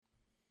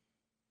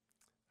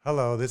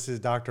Hello, this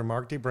is Dr.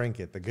 Mark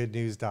DeBrinkett, the Good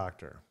News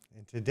Doctor.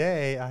 And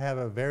today I have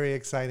a very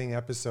exciting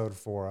episode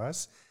for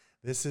us.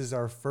 This is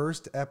our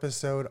first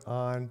episode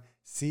on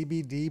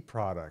CBD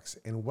products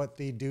and what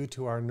they do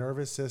to our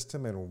nervous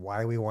system and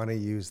why we want to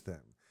use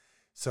them.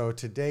 So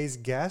today's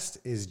guest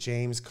is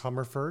James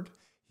Comerford.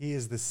 He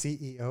is the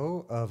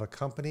CEO of a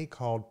company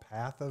called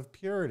Path of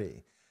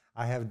Purity.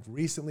 I have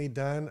recently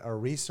done a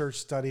research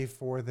study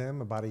for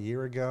them about a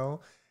year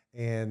ago,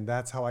 and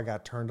that's how I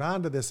got turned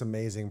on to this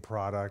amazing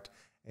product.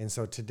 And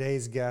so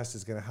today's guest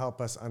is going to help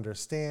us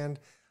understand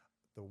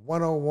the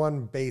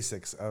 101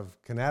 basics of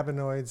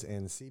cannabinoids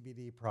and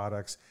CBD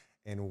products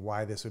and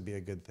why this would be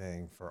a good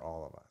thing for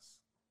all of us.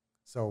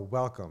 So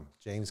welcome,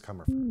 James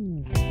Comerford.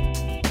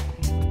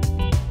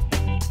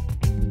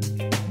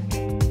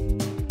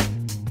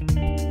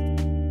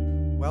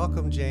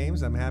 Welcome,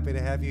 James. I'm happy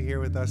to have you here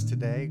with us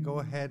today. Go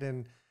ahead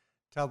and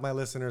tell my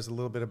listeners a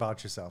little bit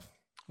about yourself.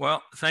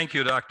 Well, thank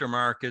you, Dr.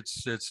 Mark.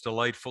 It's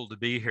delightful to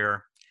be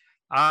here.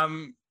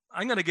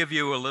 I'm going to give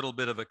you a little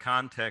bit of a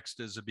context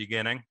as a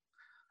beginning.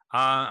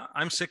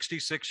 I'm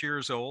 66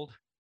 years old.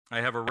 I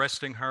have a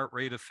resting heart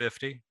rate of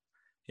 50.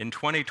 In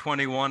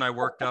 2021, I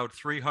worked out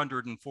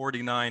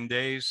 349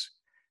 days,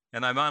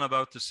 and I'm on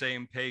about the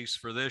same pace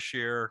for this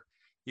year,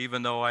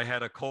 even though I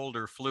had a cold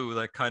or flu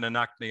that kind of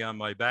knocked me on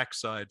my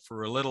backside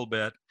for a little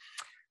bit.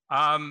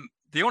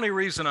 The only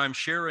reason I'm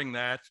sharing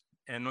that,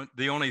 and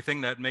the only thing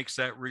that makes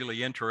that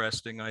really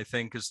interesting, I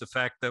think, is the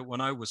fact that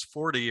when I was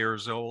 40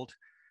 years old,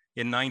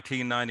 in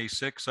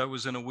 1996, I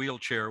was in a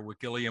wheelchair with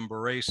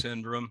Guillain-Barré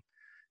syndrome,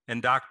 and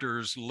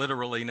doctors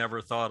literally never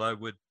thought I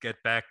would get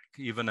back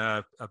even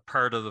a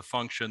part of the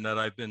function that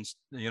I've been,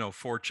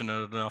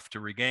 fortunate enough to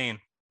regain.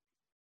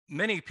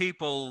 Many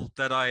people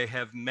that I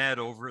have met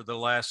over the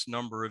last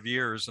number of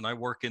years, and I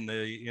work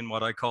in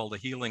what I call the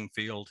healing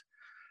field,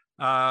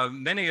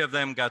 many of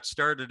them got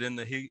started in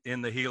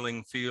the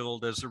healing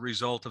field as a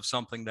result of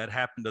something that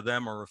happened to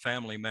them or a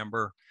family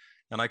member.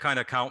 And I kind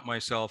of count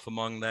myself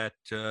among that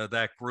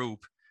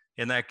group.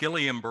 And that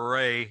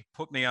Guillain-Barré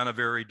put me on a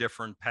very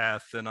different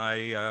path than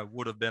I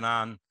would have been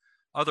on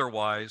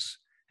otherwise.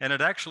 And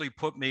it actually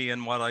put me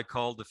in what I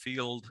call the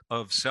field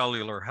of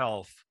cellular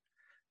health.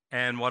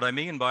 And what I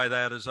mean by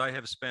that is I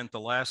have spent the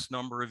last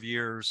number of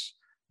years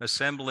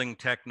assembling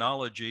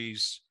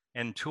technologies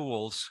and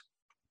tools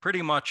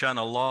pretty much on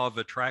a law of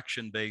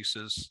attraction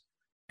basis.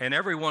 And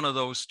every one of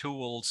those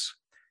tools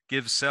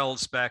give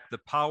cells back the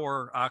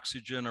power,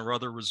 oxygen, or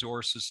other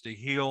resources to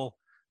heal,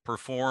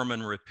 perform,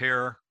 and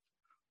repair,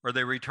 or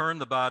they return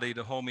the body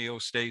to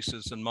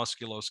homeostasis and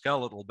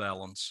musculoskeletal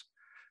balance.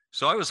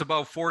 So I was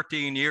about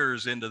 14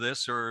 years into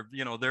this, or,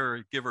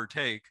 there, give or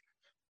take,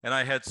 and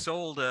I had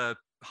sold a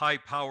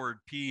high-powered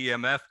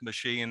PEMF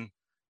machine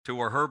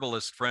to a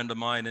herbalist friend of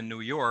mine in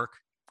New York,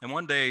 and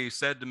one day he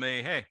said to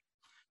me, "Hey,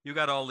 you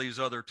got all these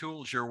other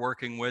tools you're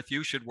working with,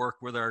 you should work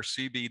with our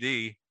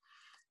CBD."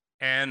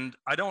 And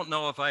I don't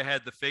know if I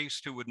had the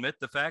face to admit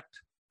the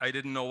fact I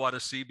didn't know what a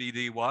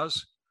CBD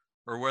was,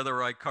 or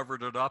whether I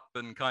covered it up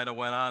and kind of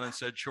went on and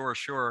said,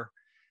 sure.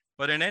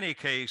 But in any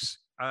case,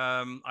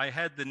 I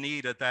had the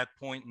need at that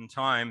point in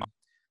time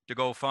to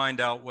go find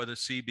out what a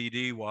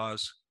CBD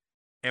was.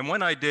 And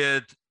when I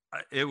did,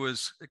 it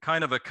was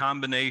kind of a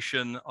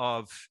combination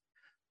of,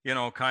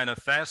 kind of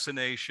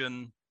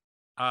fascination,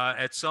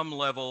 at some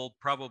level,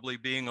 probably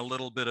being a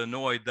little bit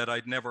annoyed that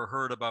I'd never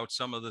heard about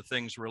some of the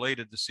things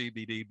related to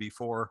CBD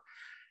before.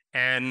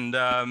 And,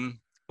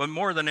 but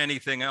more than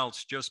anything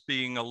else, just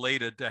being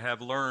elated to have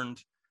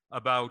learned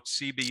about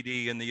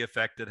CBD and the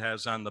effect it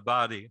has on the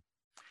body.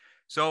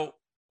 So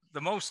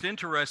the most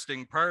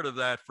interesting part of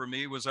that for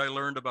me was I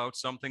learned about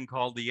something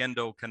called the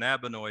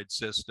endocannabinoid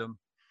system.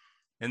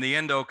 And the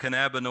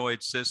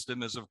endocannabinoid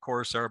system is, of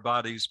course, our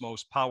body's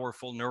most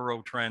powerful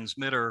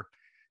neurotransmitter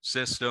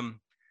system,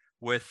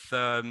 with,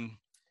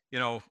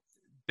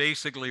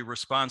 basically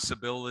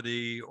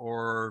responsibility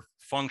or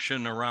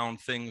function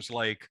around things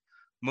like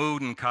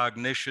mood and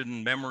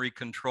cognition, memory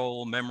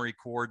control, memory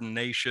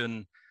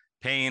coordination,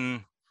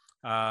 pain,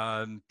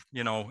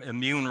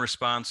 immune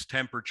response,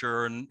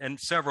 temperature, and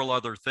several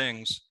other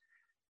things.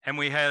 And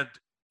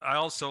I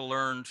also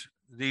learned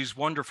these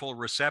wonderful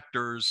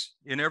receptors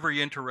in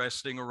every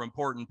interesting or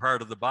important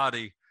part of the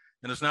body.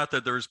 And it's not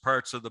that there's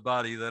parts of the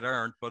body that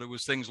aren't, but it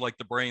was things like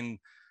the brain,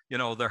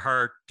 the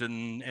heart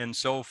and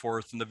so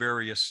forth, and the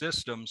various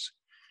systems.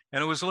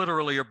 And it was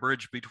literally a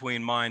bridge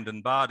between mind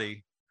and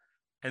body.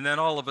 And then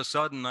all of a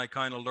sudden, I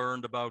kind of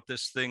learned about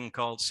this thing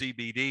called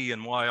CBD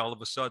and why all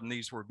of a sudden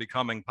these were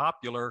becoming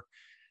popular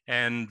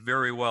and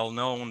very well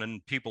known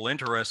and people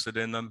interested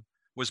in them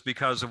was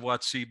because of what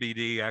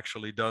CBD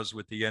actually does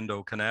with the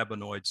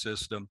endocannabinoid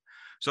system.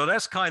 So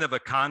that's kind of a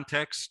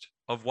context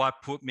of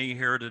what put me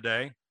here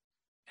today.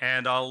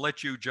 And I'll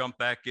let you jump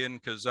back in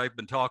because I've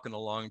been talking a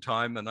long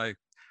time, and I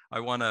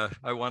want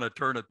to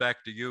turn it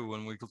back to you,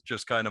 and we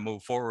just kind of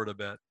move forward a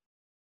bit.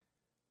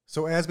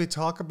 So as we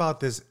talk about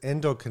this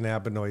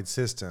endocannabinoid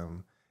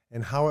system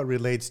and how it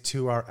relates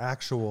to our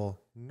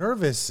actual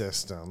nervous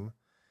system,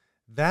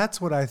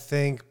 that's what I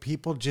think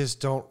people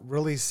just don't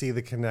really see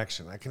the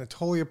connection. I can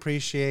totally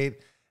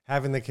appreciate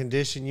having the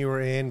condition you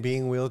were in,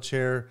 being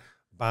wheelchair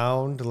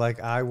bound like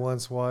I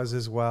once was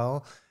as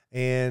well.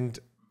 And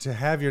to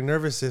have your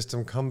nervous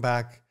system come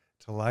back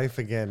to life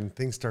again and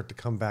things start to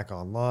come back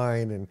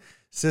online and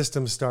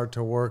systems start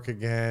to work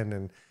again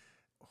and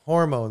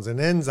hormones and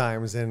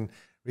enzymes and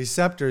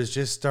receptors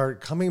just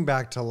start coming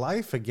back to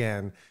life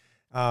again.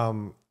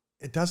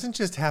 It doesn't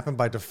just happen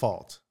by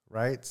default,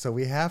 right? So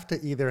we have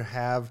to either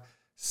have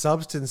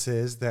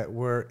substances that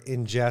we're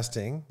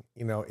ingesting,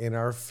 in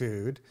our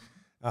food,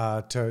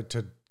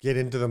 to get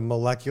into the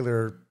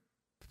molecular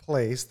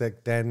place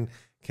that then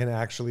can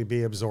actually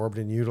be absorbed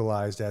and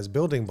utilized as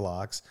building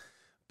blocks.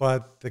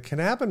 But the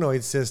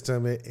cannabinoid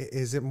system,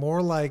 is it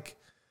more like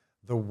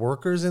the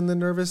workers in the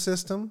nervous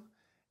system?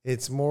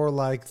 It's more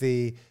like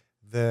the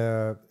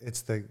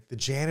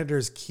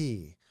janitor's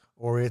key,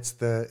 or it's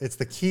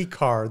the key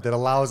card that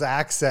allows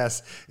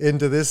access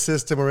into this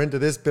system or into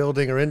this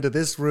building or into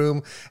this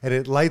room, and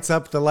it lights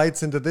up the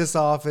lights into this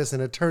office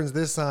and it turns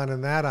this on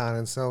and that on.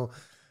 And so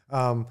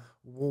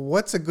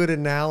what's a good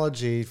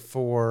analogy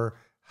for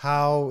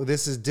how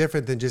this is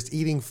different than just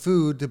eating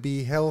food to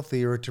be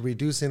healthy or to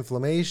reduce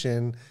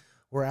inflammation?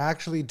 We're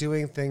actually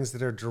doing things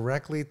that are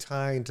directly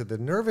tying to the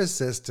nervous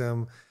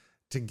system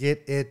to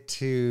get it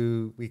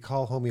to, we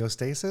call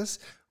homeostasis,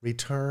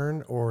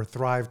 return or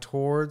thrive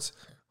towards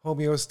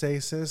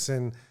homeostasis.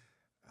 And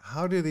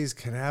how do these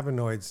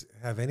cannabinoids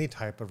have any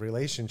type of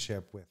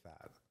relationship with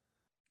that?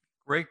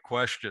 Great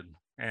question.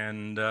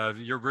 And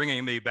you're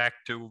bringing me back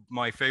to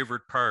my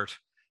favorite part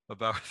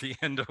about the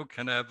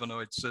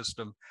endocannabinoid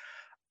system.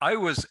 I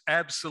was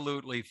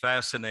absolutely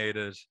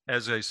fascinated,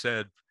 as I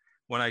said,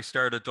 when I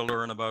started to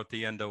learn about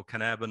the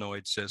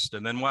endocannabinoid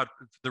system. And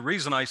the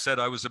reason I said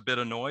I was a bit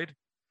annoyed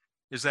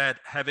is that,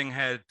 having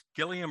had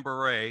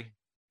Guillain-Barré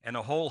and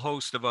a whole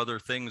host of other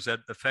things that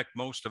affect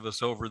most of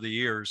us over the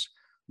years,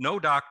 no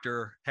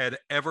doctor had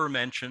ever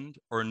mentioned,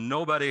 or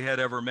nobody had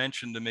ever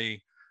mentioned to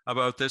me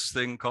about this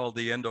thing called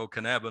the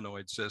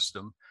endocannabinoid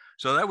system.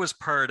 So that was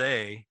part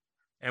A.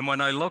 And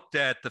when I looked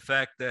at the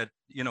fact that,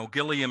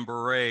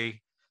 Guillain-Barré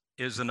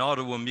is an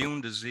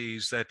autoimmune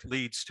disease that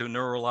leads to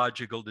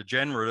neurological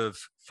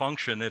degenerative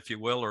function, if you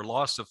will, or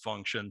loss of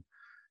function,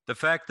 the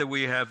fact that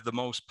we have the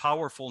most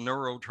powerful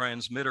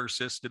neurotransmitter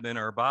system in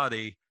our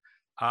body,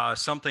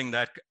 something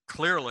that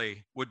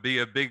clearly would be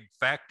a big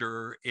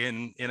factor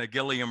in a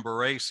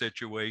Guillain-Barré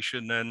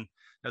situation, and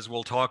as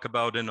we'll talk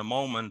about in a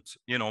moment,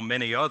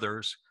 many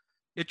others,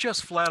 it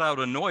just flat out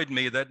annoyed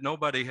me that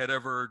nobody had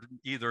ever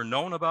either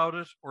known about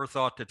it or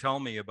thought to tell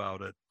me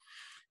about it.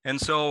 And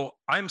so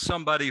I'm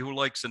somebody who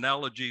likes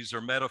analogies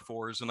or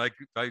metaphors, and I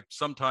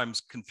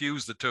sometimes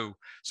confuse the two.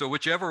 So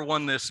whichever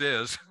one this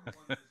is,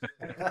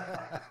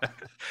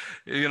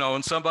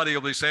 and somebody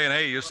will be saying,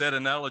 hey, you said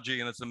analogy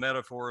and it's a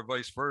metaphor, or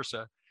vice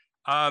versa.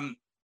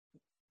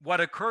 What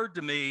occurred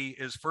to me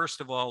is,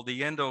 first of all, the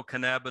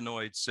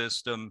endocannabinoid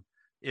system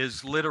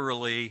is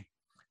literally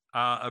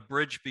a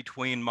bridge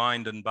between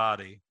mind and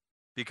body.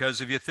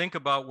 Because if you think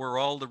about where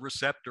all the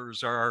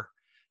receptors are,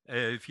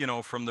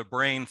 from the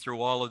brain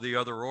through all of the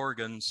other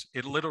organs,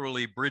 it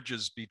literally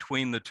bridges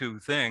between the two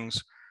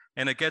things,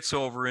 and it gets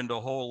over into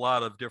a whole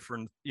lot of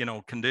different,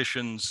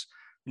 conditions,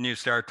 and you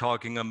start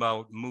talking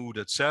about mood,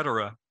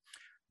 etc.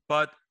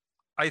 But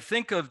I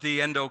think of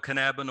the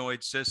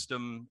endocannabinoid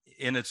system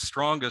in its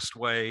strongest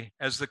way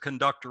as the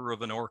conductor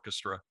of an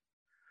orchestra,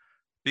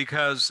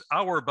 because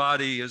our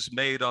body is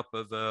made up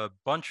of a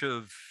bunch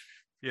of,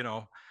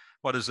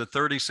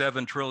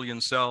 37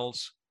 trillion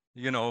cells,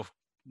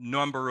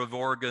 number of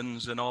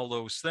organs and all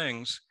those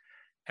things.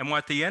 And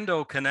what the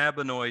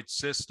endocannabinoid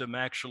system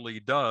actually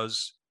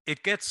does,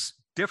 it gets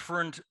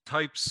different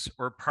types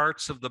or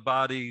parts of the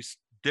body's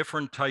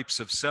different types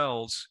of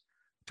cells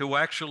to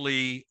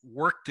actually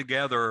work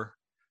together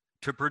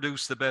to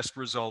produce the best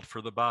result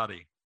for the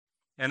body.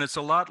 And it's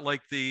a lot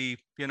like the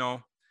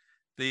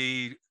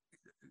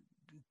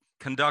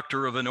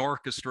conductor of an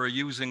orchestra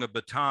using a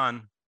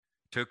baton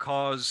to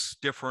cause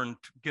different,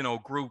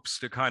 groups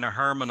to kind of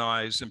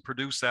harmonize and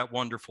produce that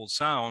wonderful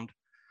sound.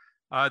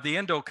 The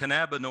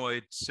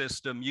endocannabinoid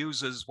system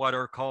uses what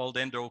are called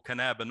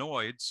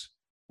endocannabinoids,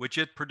 which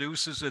it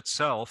produces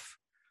itself,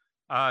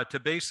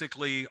 to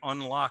basically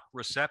unlock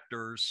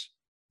receptors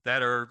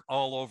that are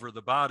all over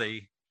the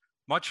body,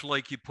 much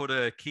like you put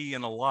a key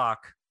in a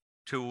lock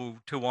to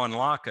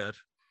unlock it.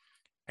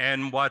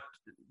 And what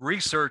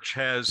research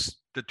has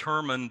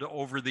determined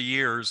over the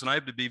years, and I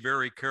have to be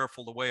very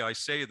careful the way I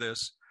say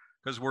this,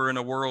 because we're in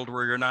a world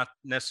where you're not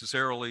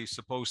necessarily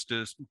supposed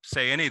to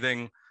say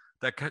anything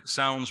that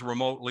sounds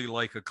remotely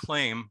like a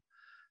claim.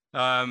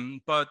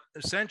 But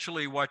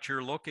essentially what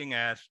you're looking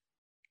at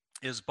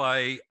is,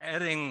 by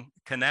adding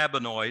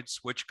cannabinoids,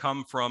 which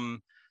come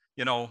from,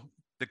 the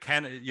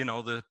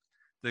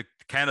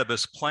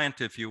cannabis plant,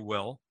 if you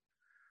will,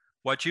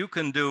 what you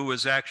can do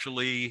is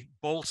actually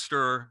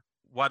bolster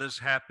what is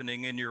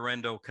happening in your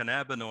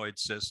endocannabinoid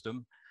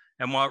system.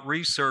 And what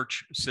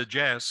research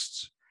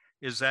suggests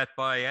is that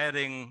by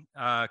adding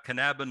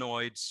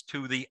cannabinoids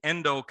to the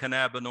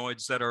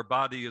endocannabinoids that our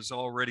body is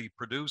already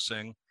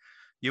producing,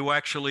 you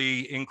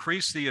actually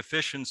increase the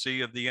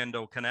efficiency of the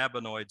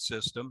endocannabinoid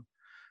system.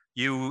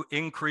 You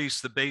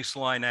increase the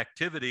baseline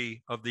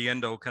activity of the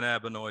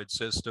endocannabinoid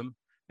system,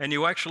 and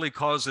you actually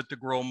cause it to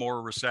grow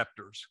more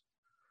receptors.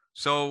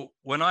 So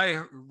when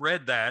I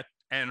read that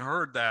and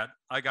heard that,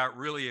 I got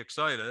really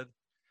excited,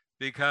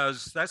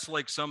 because that's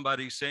like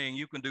somebody saying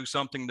you can do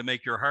something to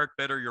make your heart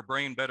better, your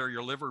brain better,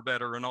 your liver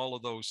better, and all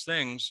of those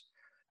things.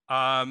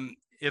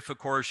 If, of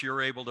course,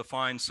 you're able to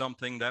find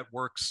something that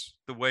works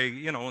the way,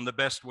 in the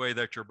best way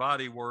that your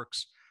body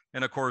works.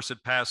 And of course,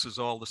 it passes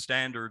all the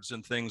standards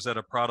and things that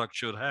a product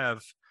should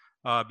have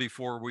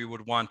before we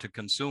would want to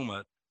consume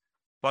it.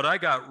 But I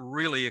got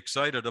really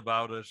excited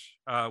about it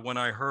when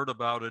I heard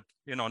about it,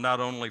 not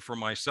only for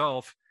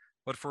myself,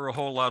 but for a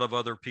whole lot of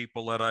other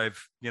people that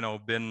I've,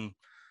 been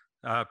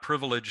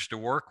privileged to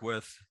work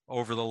with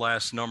over the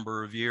last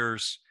number of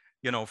years,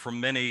 from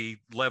many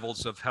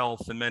levels of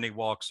health and many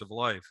walks of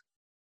life.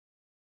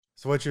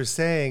 So what you're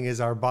saying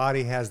is our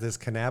body has this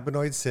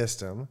cannabinoid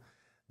system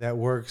that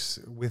works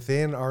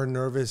within our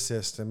nervous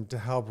system to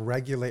help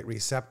regulate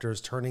receptors,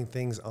 turning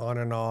things on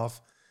and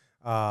off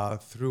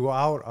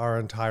throughout our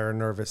entire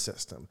nervous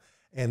system.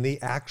 And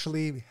the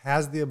actually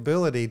has the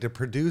ability to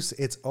produce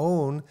its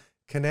own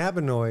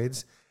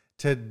cannabinoids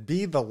to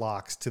be the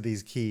locks to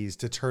these keys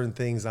to turn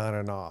things on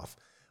and off.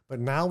 But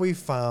now we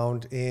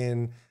found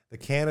in the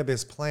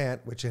cannabis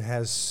plant, which it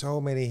has so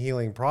many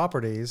healing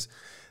properties,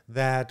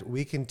 that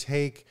we can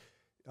take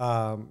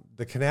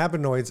the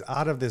cannabinoids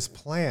out of this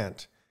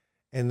plant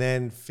and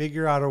then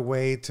figure out a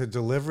way to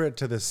deliver it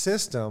to the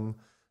system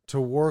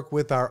to work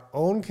with our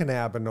own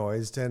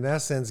cannabinoids to, in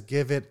essence,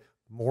 give it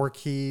more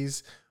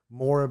keys,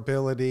 more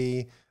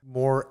ability,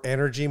 more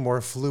energy,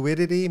 more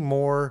fluidity,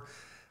 more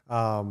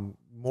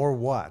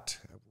what?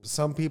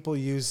 Some people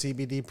use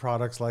CBD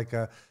products like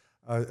a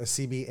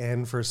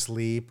CBN for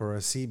sleep or a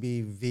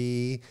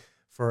CBV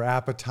for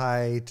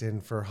appetite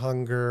and for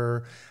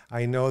hunger.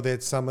 I know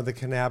that some of the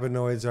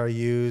cannabinoids are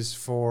used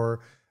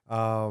for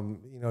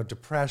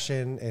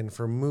depression and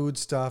for mood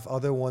stuff,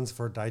 other ones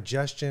for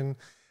digestion.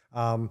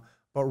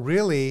 But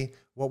really,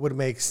 what would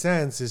make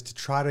sense is to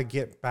try to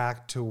get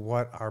back to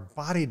what our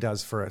body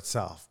does for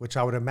itself, which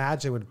I would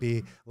imagine would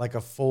be like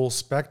a full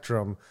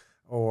spectrum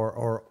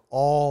or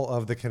all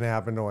of the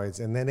cannabinoids,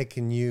 and then it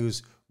can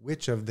use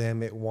which of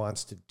them it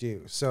wants to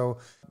do. So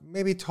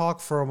maybe talk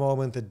for a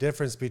moment the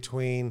difference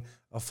between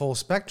a full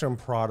spectrum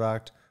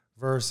product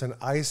versus an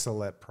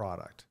isolate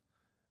product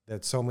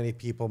that so many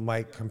people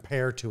might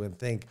compare to and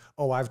think,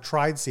 oh, I've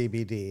tried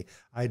CBD,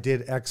 I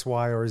did X,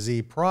 Y, or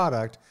Z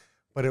product,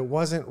 but it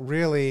wasn't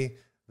really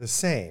the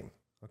same,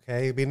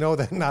 okay? We know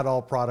that not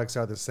all products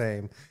are the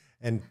same,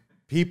 and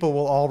people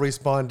will all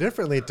respond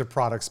differently to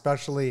products,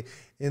 especially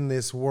in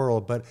this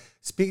world. But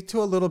speak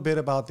to a little bit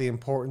about the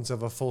importance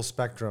of a full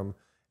spectrum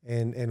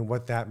and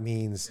what that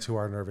means to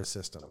our nervous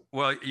system.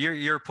 Well,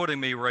 you're putting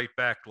me right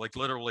back. Like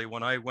literally,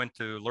 when I went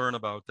to learn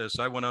about this,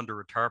 I went under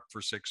a tarp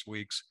for 6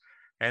 weeks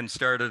and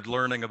started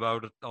learning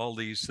about all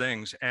these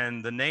things.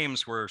 And the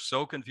names were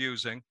so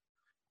confusing,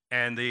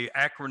 and the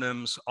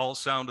acronyms all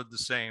sounded the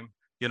same.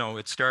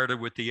 It started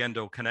with the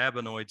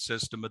endocannabinoid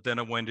system, but then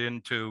it went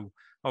into,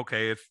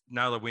 okay, if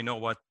now that we know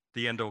what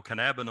the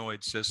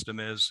endocannabinoid system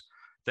is,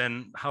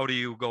 then how do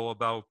you go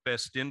about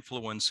best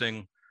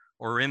influencing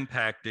or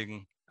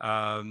impacting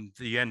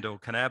the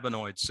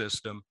endocannabinoid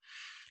system?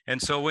 And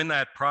so in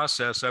that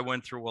process, I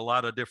went through a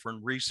lot of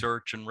different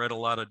research and read a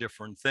lot of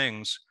different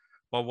things.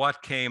 But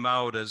what came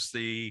out as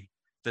the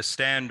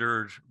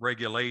standard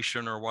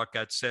regulation, or what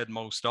got said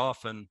most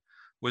often,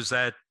 was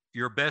that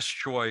your best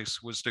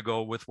choice was to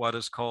go with what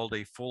is called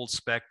a full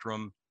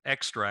spectrum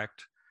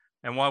extract.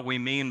 And what we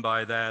mean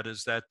by that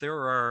is that there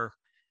are,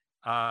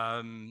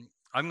 I'm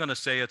going to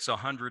say it's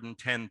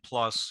 110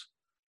 plus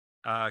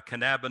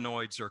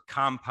cannabinoids or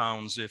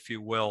compounds, if you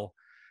will,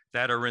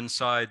 that are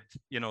inside,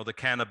 the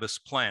cannabis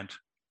plant.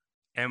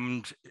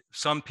 And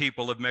some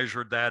people have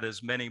measured that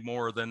as many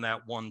more than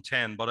that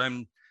 110, but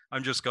I'm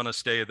just going to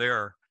stay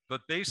there.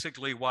 But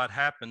basically what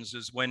happens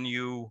is when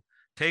you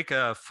take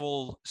a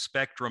full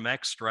spectrum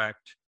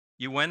extract,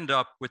 you end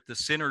up with the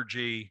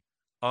synergy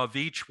of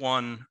each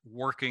one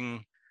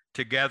working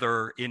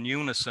together in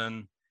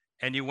unison,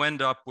 and you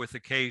end up with a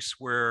case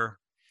where,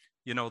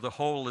 the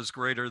whole is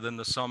greater than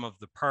the sum of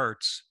the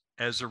parts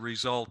as a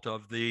result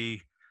of the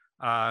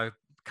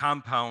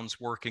compounds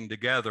working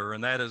together.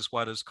 And that is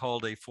what is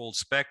called a full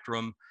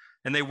spectrum.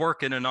 And they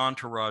work in an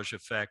entourage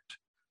effect.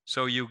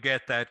 So you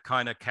get that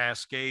kind of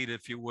cascade,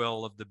 if you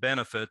will, of the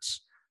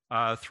benefits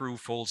through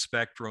full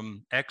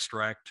spectrum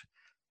extract.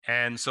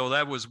 And so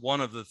that was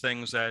one of the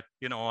things that,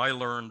 I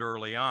learned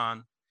early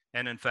on.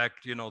 And in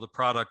fact, the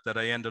product that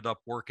I ended up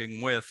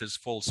working with is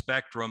full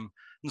spectrum.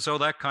 And so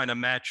that kind of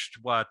matched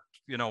what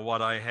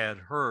I had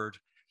heard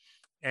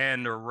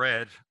and or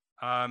read.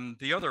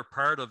 The other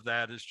part of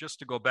that is just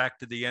to go back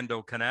to the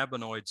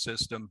endocannabinoid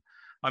system.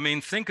 I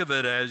mean, think of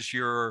it as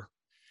your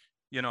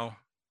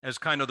as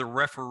kind of the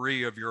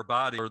referee of your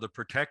body or the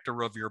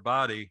protector of your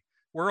body.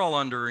 We're all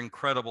under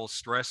incredible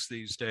stress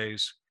these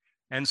days.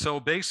 And so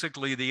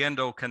basically the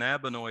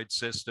endocannabinoid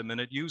system, and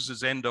it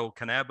uses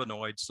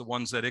endocannabinoids, the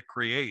ones that it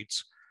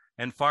creates,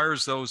 and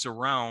fires those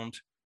around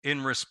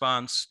in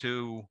response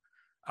to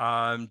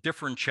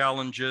different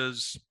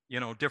challenges,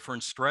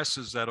 different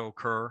stresses that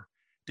occur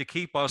to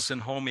keep us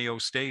in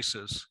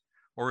homeostasis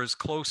or as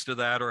close to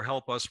that, or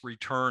help us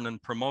return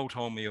and promote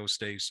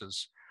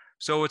homeostasis.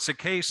 So it's a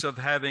case of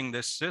having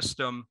this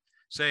system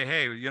say,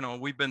 hey,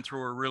 we've been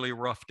through a really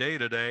rough day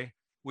today.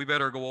 We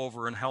better go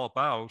over and help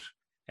out.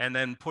 And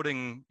then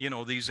putting,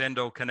 these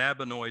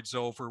endocannabinoids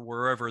over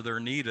wherever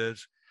they're needed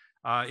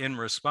in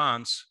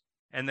response.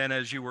 And then,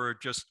 as you were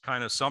just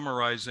kind of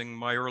summarizing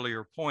my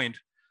earlier point,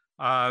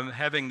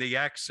 having the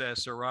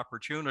access or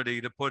opportunity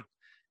to put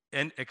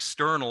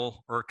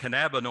external or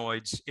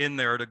cannabinoids in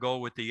there to go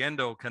with the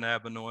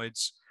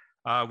endocannabinoids,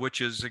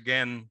 which is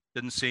again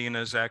been seen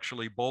as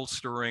actually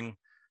bolstering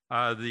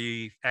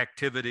the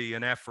activity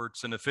and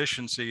efforts and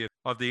efficiency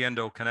of the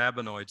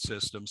endocannabinoid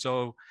system.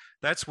 So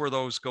that's where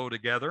those go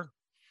together.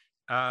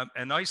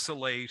 An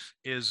isolate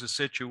is a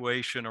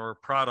situation or a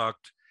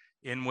product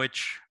in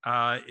which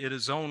it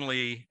is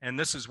only, and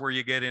this is where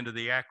you get into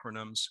the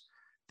acronyms.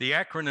 The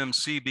acronym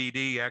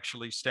CBD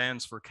actually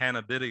stands for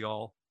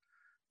cannabidiol,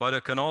 but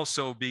it can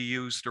also be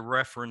used to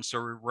reference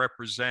or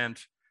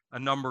represent a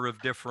number of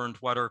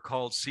different what are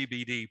called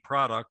CBD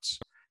products,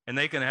 and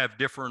they can have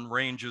different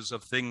ranges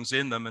of things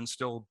in them and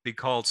still be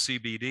called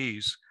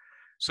CBDs.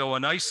 So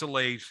an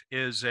isolate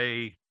is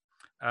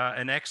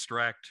an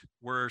extract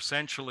where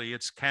essentially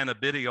it's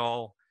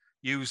cannabidiol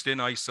used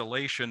in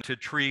isolation to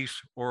treat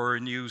or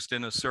used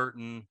in a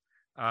certain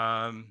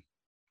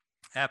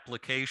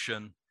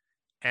application.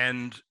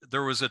 And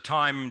there was a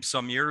time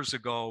some years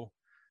ago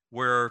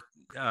where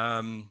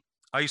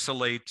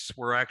isolates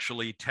were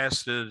actually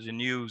tested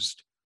and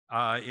used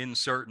in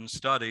certain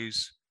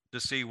studies to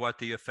see what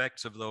the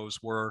effects of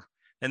those were.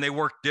 And they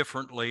work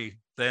differently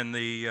than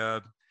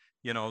the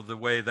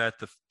way that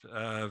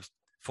the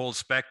full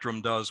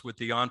spectrum does with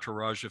the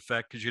entourage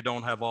effect, because you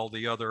don't have all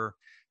the other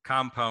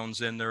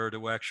compounds in there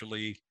to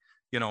actually,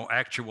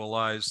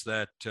 actualize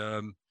that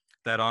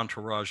that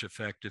entourage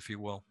effect, if you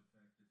will.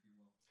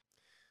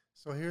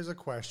 So here's a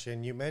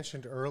question. You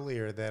mentioned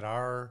earlier that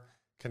our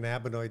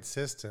cannabinoid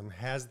system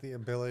has the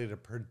ability to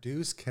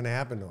produce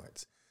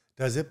cannabinoids.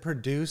 Does it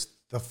produce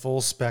the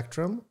full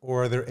spectrum,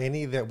 or are there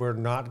any that we're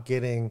not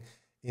getting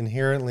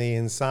inherently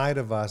inside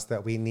of us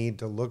that we need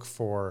to look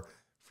for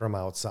from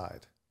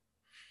outside?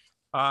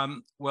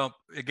 Well,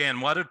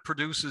 again, what it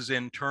produces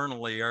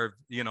internally are,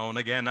 and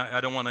again,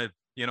 I don't want to,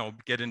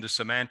 get into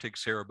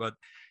semantics here, but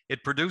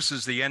it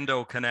produces the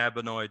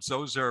endocannabinoids.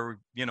 Those are,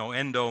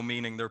 endo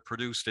meaning they're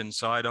produced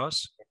inside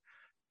us.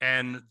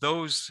 And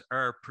those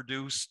are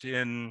produced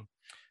in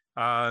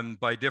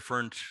by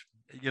different,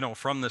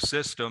 from the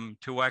system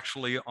to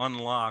actually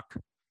unlock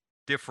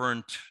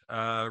different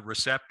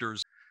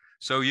receptors.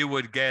 So you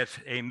would get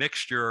a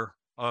mixture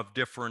of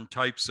different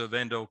types of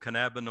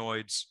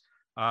endocannabinoids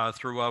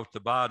throughout the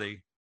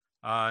body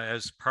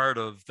as part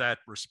of that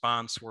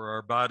response, where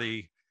our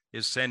body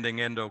is sending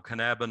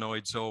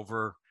endocannabinoids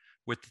over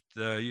with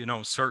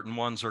the, certain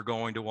ones are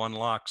going to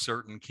unlock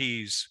certain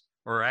keys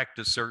or act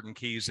as certain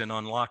keys in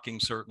unlocking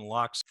certain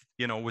locks.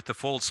 With the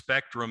full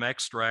spectrum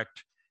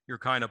extract, you're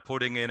kind of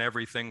putting in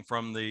everything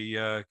from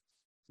the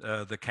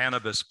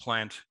cannabis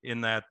plant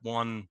in that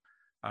one,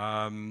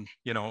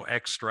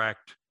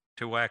 extract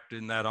to act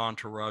in that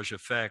entourage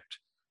effect.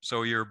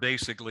 So you're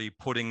basically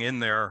putting in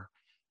there,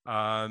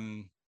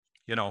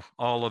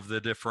 all of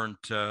the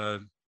different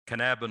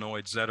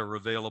cannabinoids that are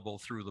available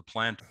through the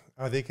plant.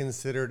 Are they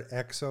considered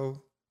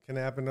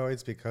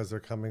exocannabinoids because they're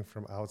coming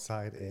from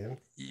outside in?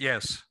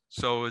 Yes.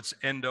 So it's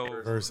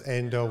endo versus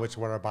endo, which is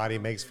what our body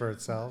makes for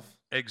itself?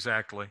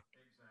 Exactly.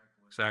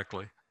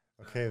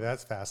 Okay,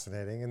 that's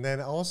fascinating. And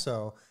then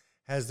also,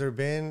 has there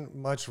been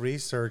much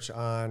research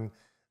on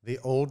the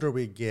older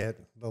we get,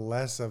 the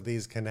less of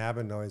these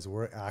cannabinoids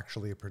we're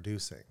actually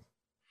producing?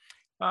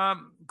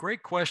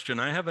 Great question.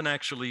 I haven't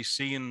actually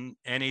seen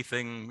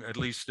anything, at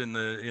least in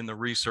the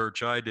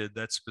research I did,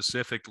 that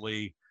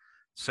specifically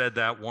said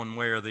that one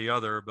way or the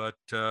other. But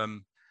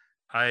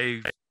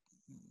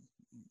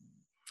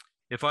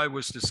if I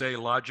was to say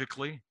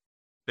logically,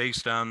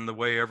 based on the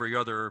way every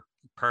other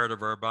part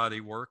of our body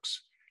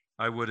works,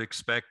 I would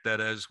expect that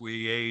as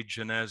we age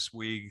and as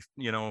we,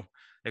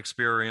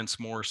 experience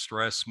more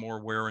stress, more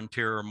wear and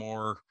tear,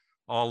 more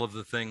all of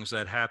the things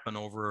that happen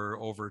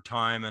over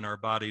time, and our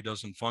body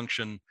doesn't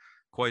function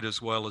quite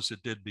as well as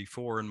it did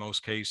before in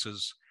most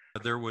cases,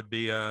 there would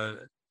be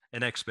an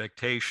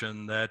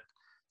expectation that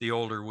the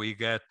older we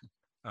get,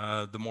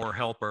 the more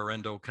help our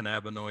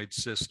endocannabinoid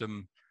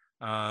system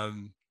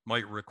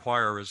might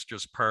require as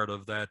just part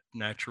of that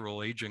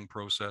natural aging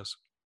process.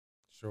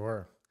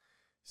 Sure.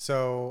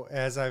 So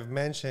as I've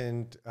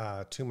mentioned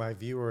to my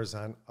viewers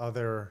on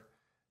other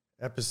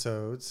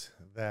episodes,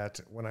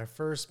 that when I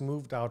first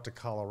moved out to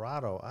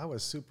Colorado, I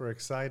was super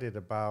excited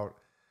about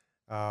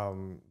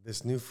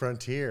this new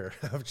frontier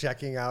of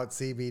checking out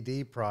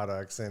CBD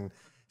products and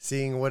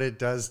seeing what it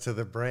does to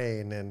the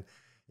brain. And,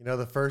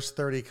 the first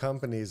 30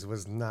 companies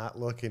was not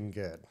looking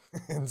good.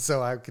 And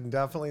so I can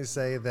definitely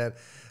say that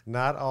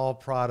not all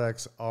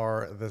products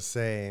are the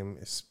same,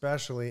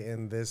 especially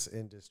in this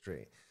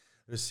industry.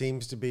 There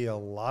seems to be a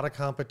lot of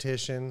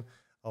competition,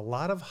 a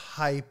lot of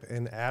hype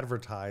and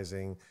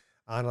advertising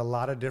on a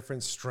lot of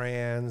different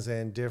strands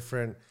and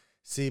different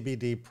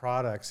CBD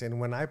products. And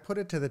when I put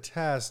it to the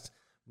test,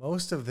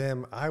 most of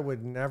them I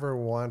would never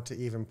want to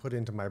even put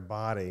into my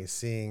body,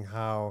 seeing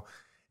how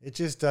it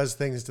just does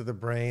things to the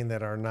brain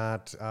that are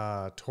not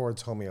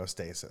towards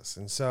homeostasis.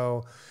 And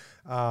so,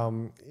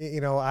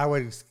 I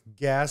would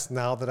guess,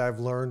 now that I've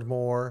learned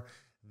more,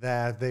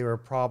 that they were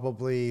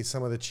probably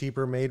some of the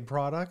cheaper made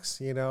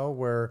products,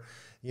 where,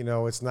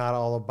 it's not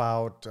all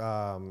about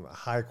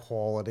high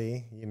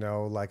quality,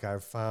 like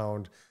I've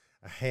found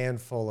a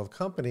handful of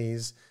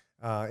companies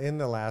in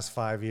the last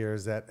 5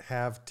 years that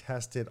have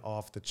tested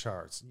off the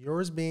charts,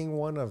 yours being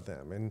one of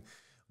them. And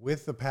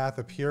with the path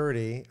of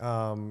purity,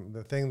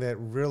 the thing that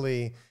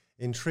really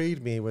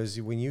intrigued me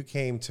was when you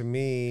came to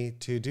me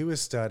to do a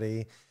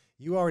study,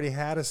 you already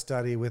had a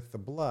study with the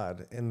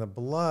blood, and the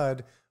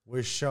blood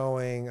was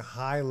showing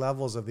high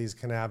levels of these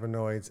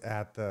cannabinoids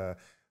at the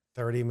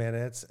 30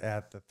 minutes,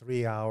 at the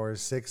 3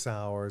 hours, 6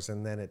 hours,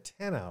 and then at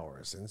 10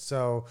 hours. And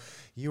so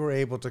you were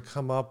able to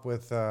come up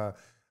with a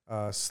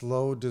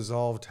slow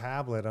dissolved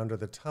tablet under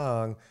the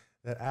tongue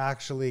that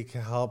actually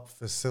can help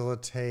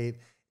facilitate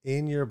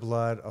in your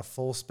blood a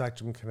full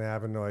spectrum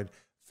cannabinoid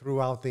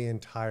throughout the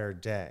entire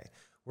day.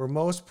 Where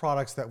most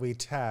products that we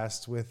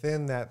test,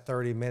 within that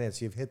 30 minutes,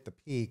 you've hit the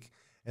peak,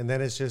 and then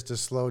it's just a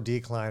slow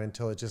decline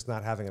until it's just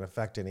not having an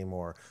effect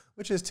anymore,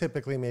 which is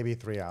typically maybe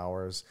 3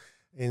 hours.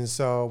 And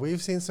so we've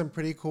seen some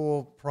pretty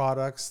cool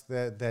products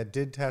that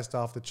did test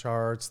off the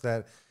charts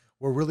that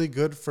were really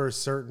good for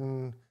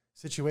certain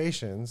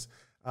situations.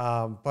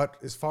 But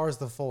as far as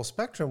the full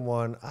spectrum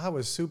one, I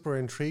was super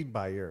intrigued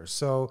by yours.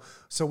 So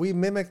we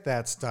mimicked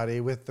that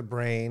study with the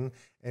brain,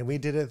 and we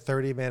did it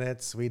 30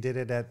 minutes. We did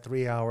it at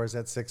 3 hours,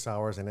 at 6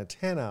 hours, and at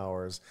 10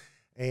 hours.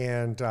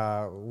 And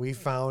we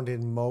found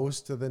in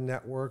most of the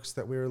networks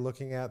that we were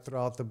looking at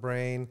throughout the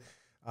brain,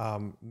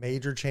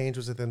 major change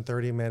was within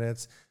 30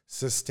 minutes,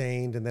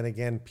 sustained, and then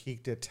again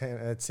peaked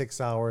at 6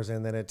 hours,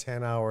 and then at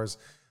 10 hours,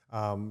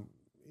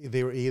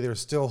 they were either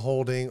still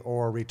holding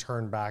or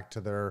returned back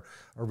to their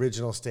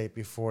original state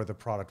before the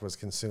product was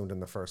consumed in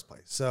the first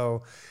place.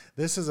 So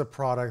this is a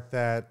product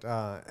that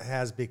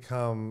has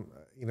become,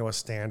 a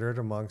standard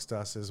amongst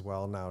us as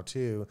well now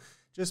too,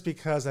 just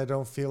because I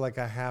don't feel like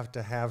I have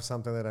to have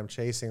something that I'm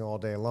chasing all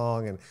day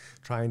long and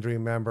trying to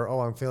remember,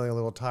 I'm feeling a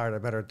little tired, I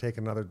better take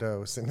another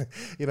dose. And,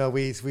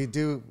 we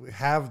do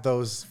have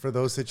those for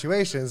those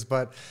situations,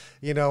 but,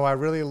 I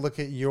really look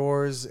at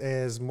yours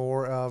as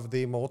more of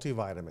the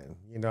multivitamin.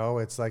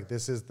 It's like,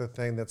 this is the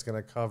thing that's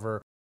going to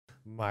cover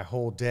my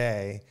whole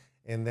day.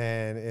 And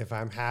then if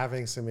I'm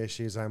having some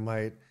issues, I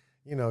might,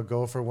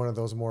 go for one of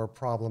those more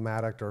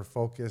problematic or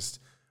focused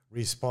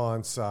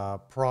response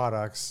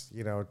products,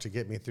 to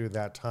get me through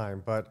that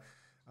time. But,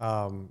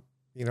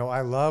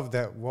 I love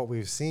that what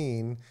we've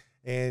seen,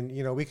 and,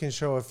 we can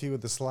show a few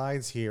of the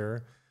slides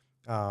here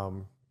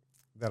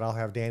that I'll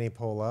have Danny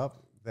pull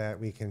up, that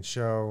we can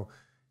show,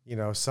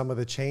 some of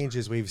the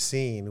changes we've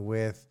seen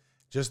with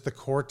just the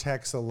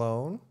cortex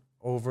alone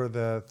over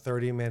the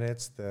 30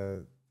 minutes,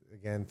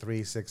 again,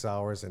 3, 6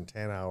 hours, and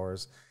 10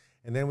 hours.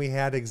 And then we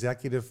had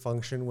executive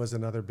function was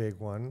another big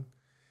one.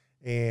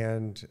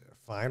 And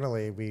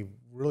finally, we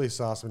really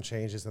saw some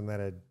changes in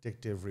that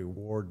addictive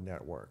reward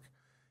network.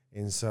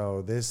 And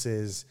so this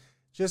is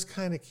just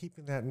kind of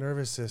keeping that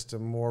nervous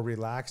system more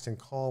relaxed and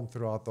calm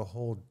throughout the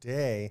whole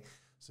day,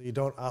 so you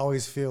don't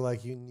always feel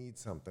like you need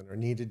something or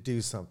need to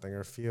do something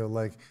or feel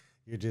like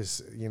you're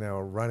just,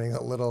 running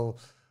a little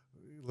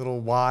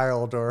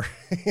wild or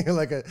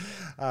like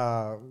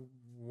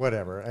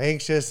whatever,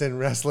 anxious and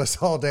restless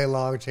all day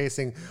long,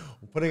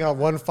 putting out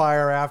one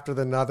fire after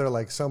another,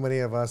 like so many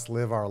of us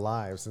live our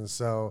lives. And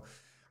so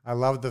I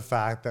love the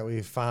fact that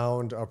we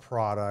found a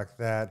product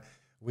that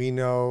we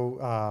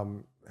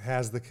know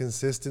has the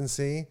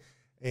consistency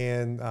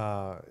and,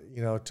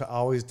 to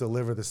always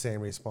deliver the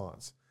same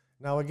response.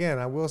 Now, again,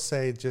 I will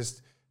say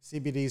just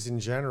CBDs in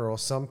general,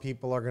 some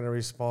people are going to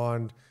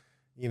respond,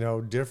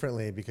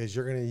 differently, because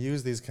you're going to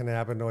use these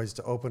cannabinoids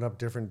to open up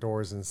different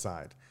doors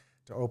inside,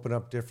 to open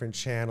up different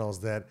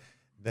channels that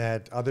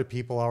other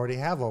people already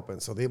have open.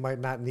 So they might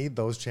not need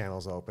those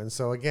channels open.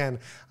 So again,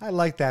 I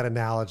like that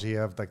analogy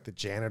of like the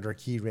janitor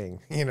key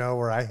ring,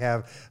 where I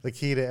have the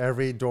key to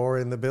every door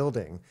in the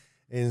building.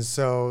 And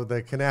so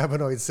the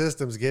cannabinoid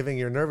system's giving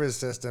your nervous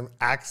system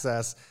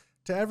access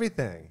to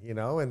everything,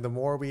 and the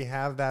more we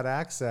have that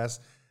access,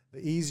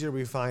 the easier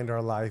we find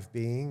our life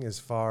being as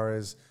far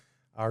as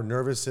our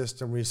nervous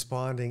system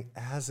responding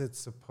as it's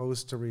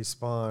supposed to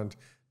respond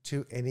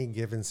to any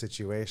given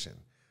situation.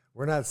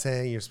 We're not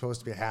saying you're supposed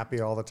to be happy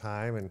all the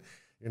time and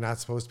you're not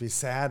supposed to be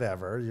sad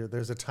ever.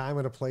 There's a time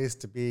and a place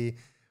to be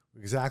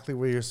exactly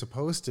where you're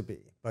supposed to be.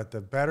 But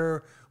the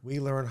better we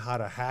learn how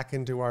to hack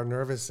into our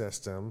nervous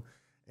system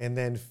and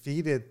then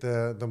feed it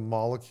the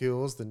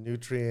molecules, the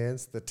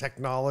nutrients, the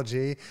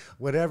technology,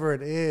 whatever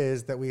it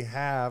is that we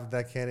have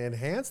that can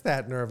enhance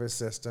that nervous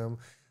system,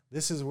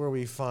 this is where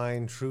we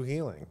find true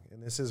healing.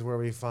 And this is where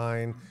we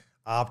find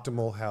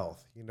optimal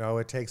health. You know,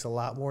 it takes a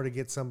lot more to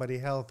get somebody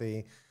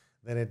healthy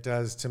than it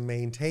does to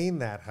maintain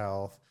that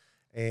health.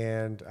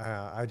 And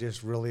I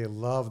just really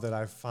love that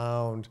I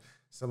found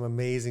some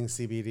amazing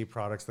CBD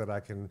products that I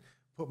can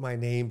put my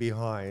name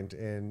behind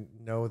and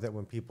know that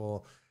when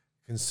people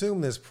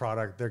consume this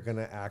product, they're going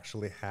to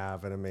actually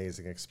have an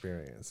amazing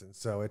experience. And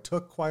so it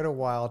took quite a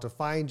while to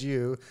find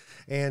you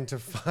and to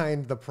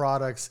find the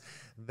products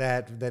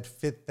that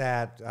fit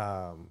that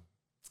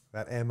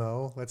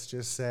MO, let's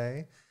just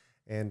say.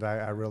 And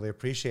I really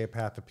appreciate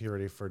Path of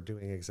Purity for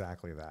doing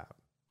exactly that.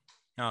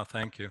 Oh,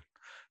 thank you.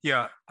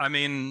 Yeah, I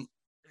mean,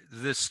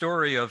 the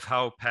story of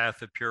how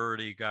Path of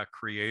Purity got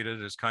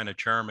created is kind of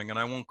charming, and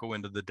I won't go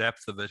into the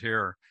depth of it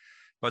here,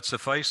 but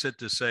suffice it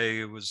to say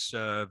it was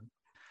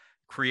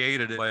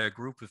created by a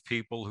group of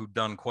people who'd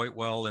done quite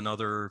well in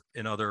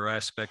other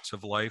aspects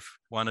of life,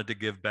 wanted to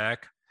give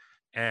back,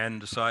 and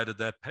decided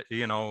that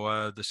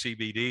the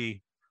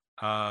CBD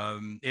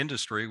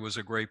industry was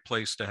a great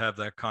place to have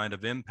that kind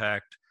of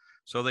impact.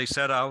 So they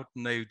set out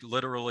and they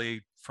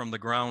literally, from the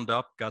ground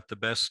up, got the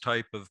best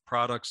type of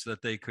products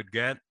that they could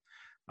get,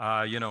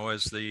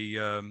 as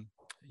the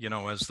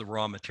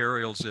raw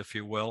materials, if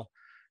you will.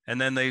 And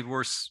then they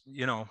were,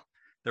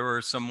 there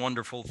were some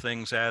wonderful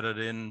things added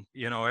in,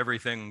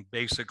 everything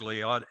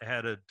basically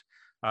added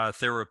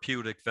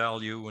therapeutic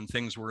value when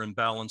things were in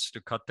balance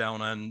to cut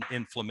down on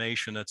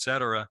inflammation, et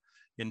cetera,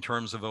 in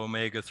terms of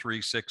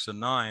omega-3, 6, and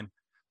 9.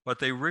 But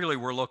they really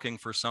were looking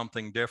for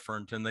something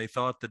different, and they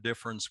thought the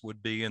difference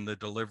would be in the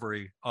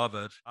delivery of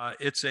it.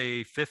 It's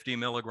a 50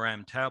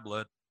 milligram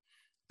tablet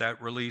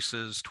that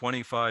releases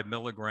 25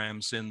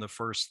 milligrams in the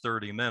first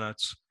 30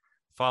 minutes,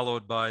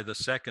 followed by the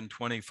second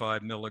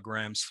 25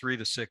 milligrams 3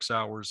 to 6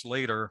 hours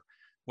later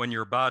when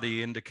your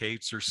body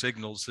indicates or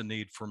signals the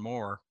need for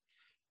more.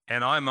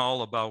 And I'm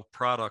all about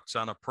products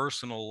on a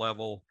personal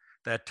level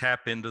that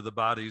tap into the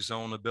body's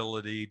own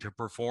ability to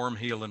perform,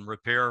 heal, and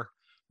repair,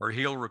 or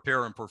heal,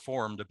 repair, and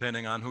perform,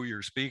 depending on who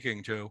you're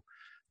speaking to.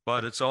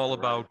 But it's all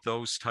about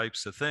those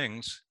types of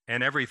things.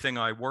 And everything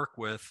I work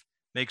with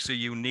makes a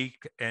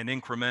unique and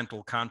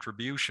incremental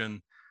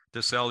contribution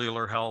to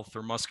cellular health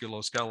or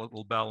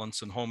musculoskeletal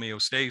balance and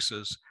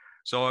homeostasis.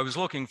 So I was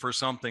looking for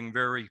something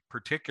very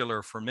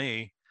particular for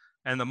me.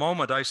 And the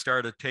moment I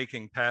started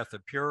taking Path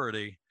of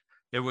Purity,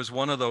 it was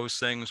one of those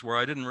things where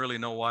I didn't really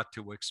know what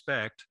to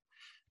expect.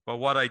 But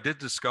what I did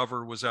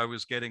discover was I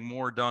was getting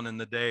more done in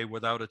the day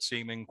without it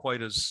seeming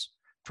quite as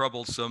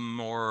troublesome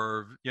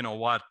or,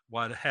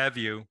 what have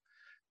you.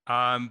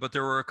 But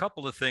there were a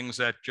couple of things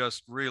that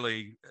just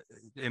really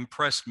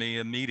impressed me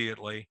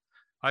immediately.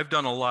 I've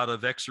done a lot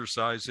of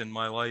exercise in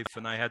my life,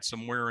 and I had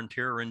some wear and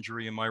tear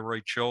injury in my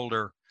right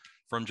shoulder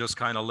from just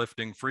kind of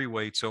lifting free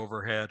weights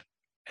overhead.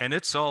 And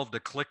it solved a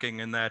clicking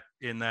in that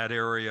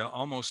area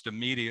almost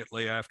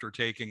immediately after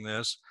taking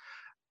this.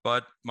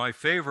 But my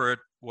favorite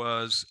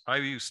was I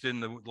used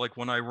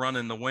when I run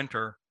in the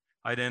winter,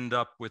 I'd end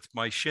up with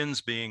my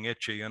shins being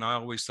itchy, and I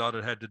always thought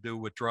it had to do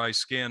with dry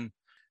skin.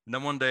 And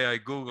then one day I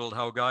Googled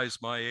how guys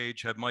my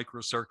age have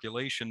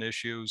microcirculation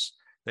issues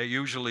that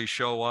usually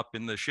show up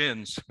in the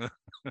shins.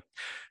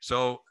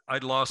 So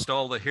I'd lost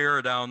all the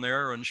hair down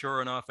there, and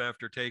sure enough,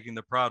 after taking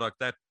the product,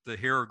 that the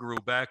hair grew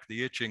back,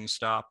 the itching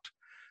stopped.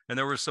 And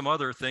there were some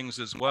other things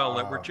as well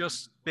that were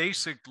just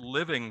basic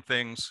living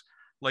things,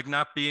 like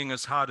not being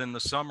as hot in the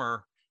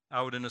summer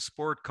out in a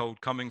sport coat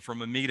coming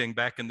from a meeting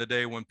back in the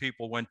day when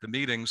people went to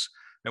meetings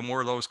and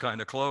wore those kind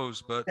of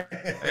clothes. But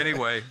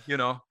anyway,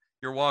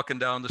 you're walking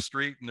down the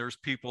street and there's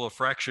people a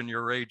fraction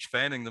your age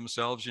fanning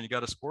themselves, and you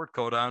got a sport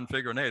coat on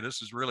figuring, hey,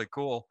 this is really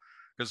cool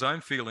because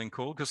I'm feeling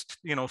cool, because,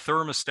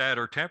 thermostat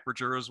or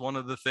temperature is one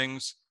of the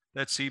things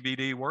that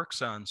CBD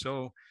works on.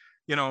 So,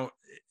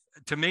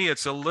 to me,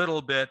 it's a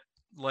little bit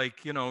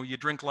like, you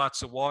drink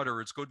lots of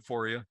water, it's good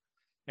for you,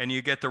 and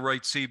you get the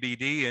right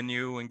CBD in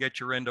you and get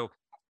your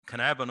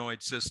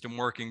endocannabinoid system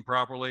working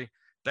properly,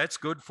 that's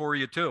good for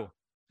you too.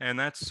 And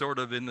that's sort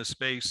of in the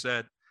space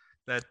that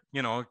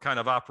kind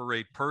of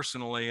operate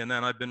personally. And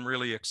then I've been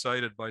really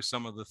excited by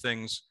some of the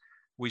things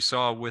we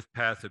saw with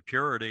Path of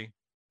Purity,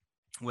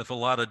 with a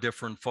lot of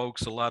different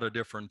folks, a lot of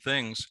different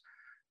things.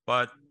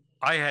 But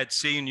I had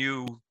seen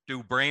you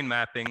do brain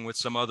mapping with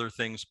some other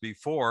things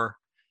before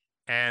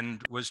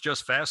and was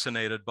just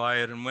fascinated by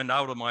it, and went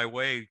out of my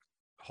way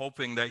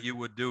hoping that you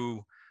would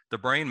do the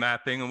brain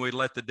mapping and we'd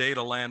let the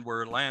data land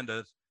where it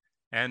landed.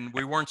 And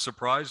we weren't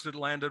surprised it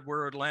landed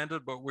where it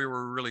landed, but we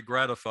were really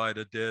gratified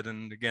it did.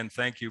 And again,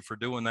 thank you for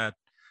doing that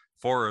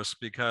for us,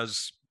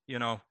 because,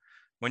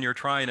 when you're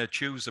trying to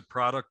choose a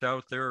product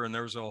out there and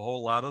there's a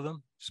whole lot of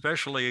them,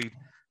 especially,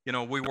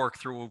 we work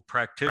through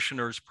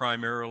practitioners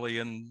primarily,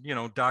 and,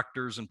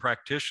 doctors and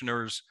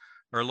practitioners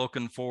are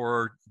looking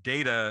for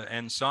data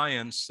and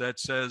science that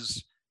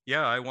says,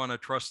 yeah, I want to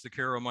trust the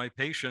care of my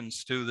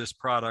patients to this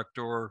product,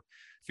 or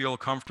feel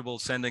comfortable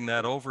sending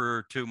that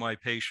over to my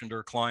patient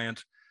or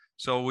client.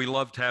 So we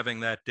loved having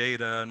that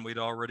data, and we'd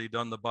already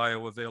done the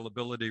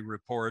bioavailability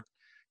report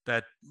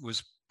that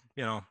was,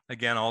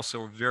 again,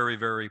 also very,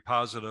 very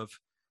positive.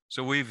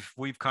 So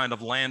we've kind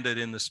of landed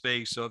in the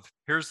space of,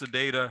 here's the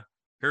data,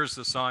 here's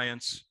the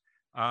science.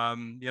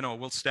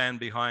 We'll stand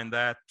behind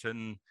that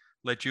and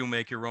let you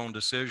make your own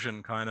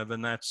decision, kind of.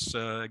 And that's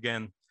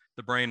again,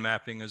 the brain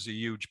mapping is a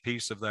huge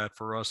piece of that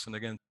for us. And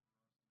again,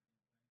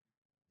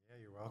 Yeah,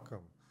 you're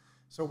welcome.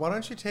 So why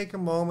don't you take a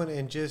moment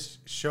and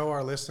just show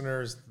our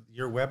listeners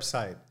your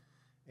website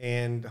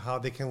and how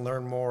they can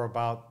learn more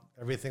about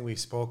everything we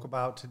spoke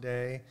about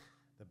today,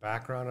 the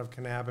background of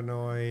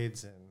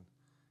cannabinoids, and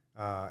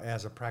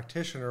as a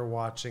practitioner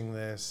watching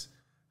this,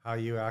 how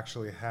you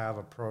actually have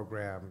a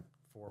program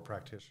for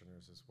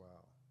practitioners as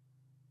well.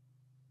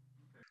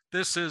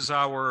 this is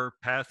our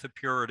Path of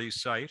Purity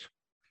site.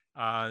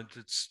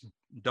 It's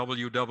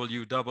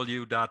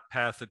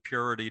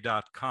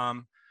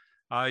www.pathofpurity.com.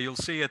 You'll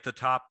see at the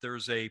top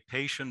there's a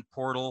patient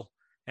portal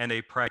and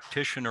a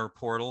practitioner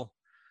portal.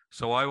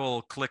 So I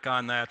will click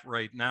on that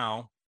right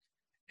now.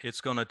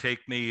 It's going to take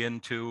me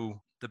into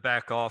the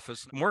back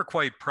office. And we're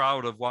quite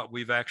proud of what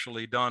we've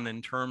actually done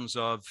in terms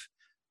of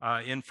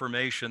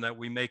information that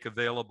we make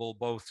available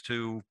both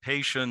to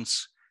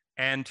patients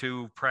and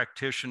to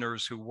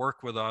practitioners who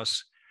work with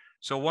us.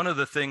 So one of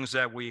the things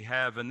that we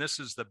have, and this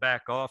is the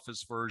back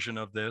office version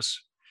of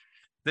this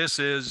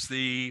is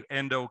the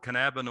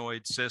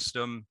endocannabinoid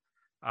system,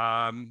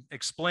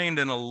 explained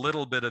in a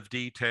little bit of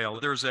detail.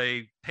 There's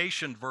a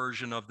patient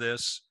version of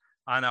this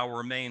on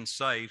our main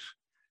site.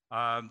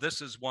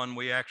 This is one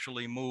we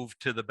actually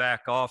moved to the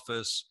back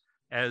office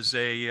as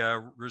a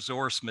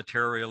resource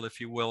material,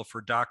 if you will,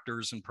 for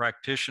doctors and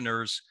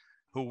practitioners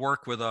who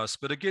work with us.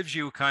 But it gives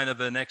you kind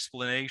of an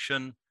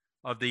explanation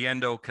of the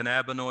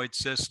endocannabinoid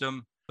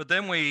system. But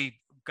then we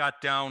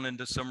got down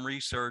into some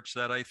research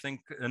that I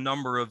think a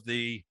number of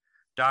the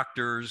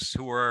doctors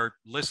who are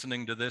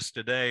listening to this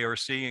today or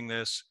seeing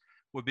this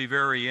would be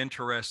very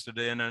interested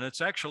in. And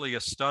it's actually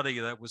a study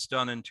that was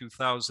done in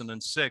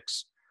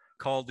 2006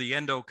 called The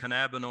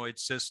Endocannabinoid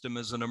System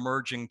as an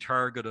Emerging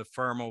Target of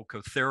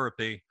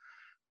Pharmacotherapy.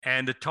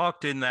 And it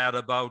talked in that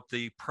about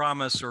the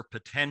promise or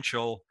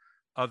potential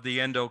of the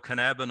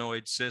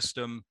endocannabinoid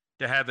system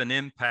to have an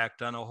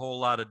impact on a whole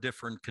lot of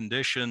different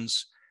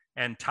conditions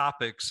and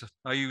topics.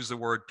 I use the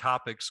word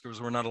topics because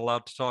we're not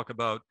allowed to talk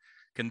about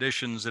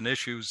conditions and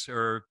issues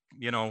or,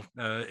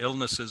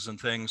 illnesses and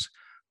things.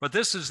 But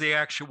this is the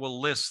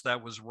actual list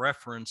that was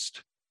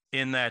referenced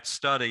in that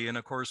study. And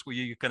of course,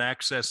 you can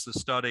access the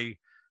study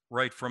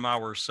right from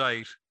our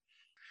site.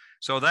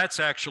 So that's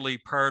actually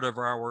part of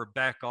our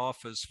back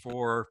office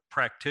for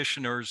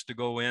practitioners to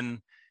go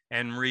in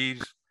and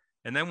read.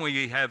 And then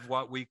we have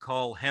what we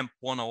call Hemp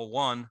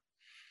 101.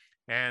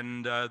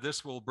 And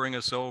this will bring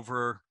us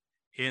over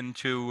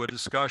into a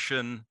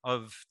discussion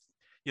of,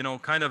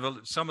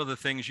 some of the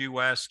things you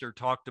asked or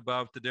talked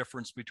about, the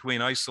difference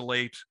between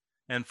isolate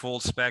and full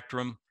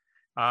spectrum.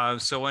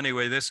 So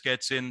anyway, this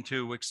gets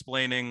into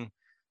explaining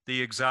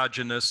the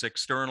exogenous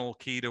external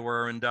key to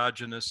our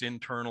endogenous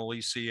internal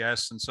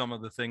ECS and some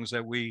of the things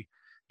that we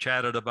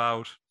chatted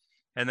about.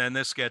 And then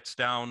this gets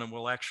down and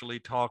we'll actually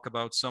talk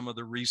about some of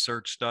the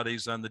research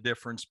studies on the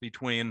difference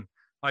between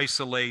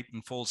isolate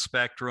and full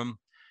spectrum.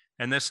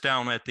 And this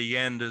down at the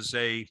end is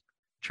a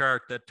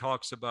chart that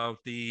talks about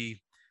the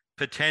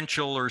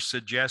potential or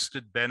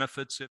suggested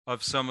benefits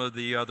of some of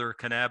the other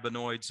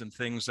cannabinoids and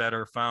things that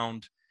are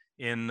found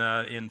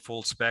in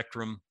full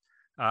spectrum.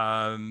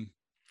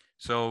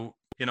 So,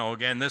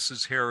 again, this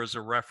is here as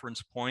a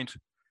reference point.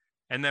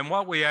 And then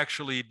what we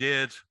actually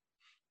did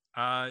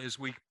is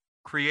we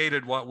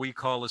created what we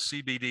call a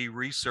CBD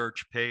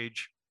research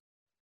page.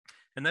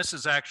 And this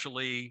is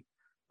actually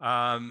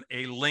a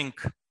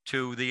link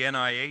to the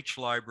NIH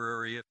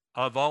library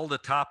of all the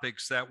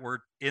topics that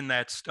were in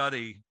that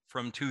study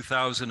from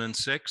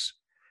 2006.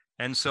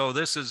 And so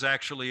this is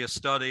actually a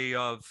study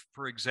of,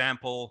 for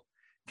example,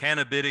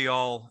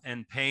 cannabidiol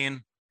and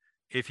pain.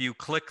 If you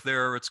click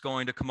there, it's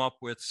going to come up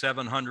with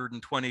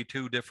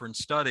 722 different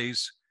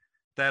studies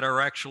that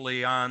are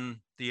actually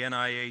on the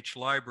NIH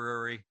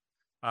library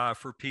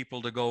for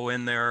people to go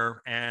in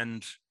there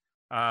and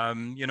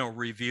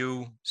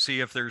review, see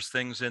if there's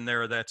things in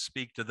there that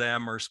speak to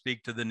them or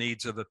speak to the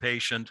needs of a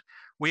patient.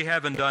 We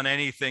haven't done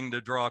anything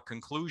to draw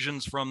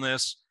conclusions from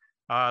this.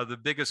 The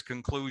biggest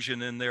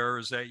conclusion in there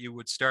is that you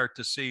would start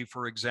to see,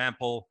 for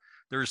example,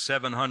 there's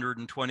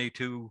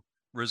 722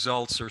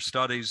 results or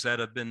studies that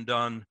have been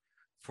done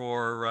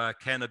for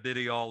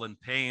cannabidiol and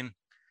pain.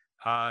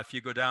 If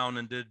you go down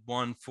and did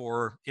one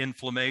for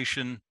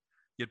inflammation,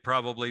 you'd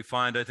probably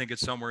find, I think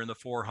it's somewhere in the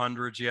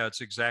 400s. Yeah,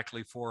 it's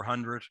exactly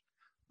 400.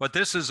 But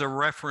this is a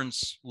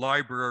reference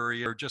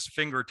library or just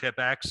fingertip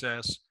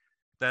access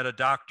that a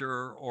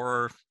doctor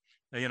or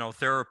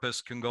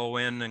therapist can go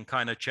in and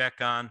kind of check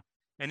on.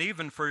 And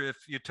even for if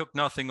you took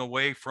nothing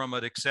away from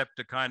it except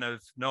to kind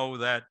of know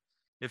that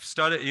if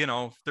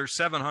there's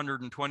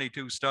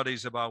 722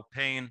 studies about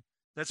pain,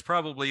 that's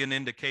probably an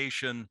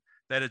indication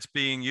that it's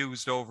being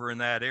used over in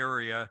that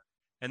area.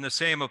 And the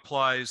same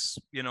applies,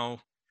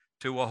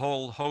 to a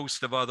whole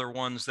host of other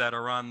ones that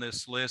are on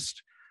this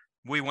list.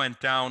 We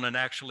went down and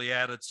actually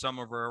added some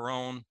of our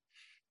own.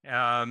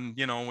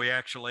 We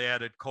actually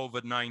added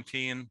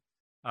COVID-19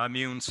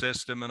 immune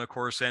system and, of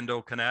course,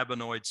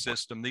 endocannabinoid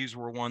system. These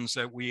were ones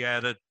that we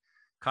added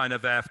kind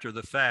of after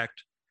the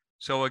fact.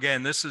 So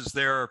again, this is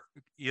their,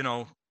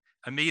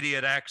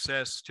 immediate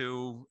access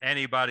to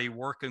anybody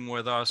working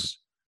with us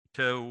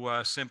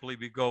to simply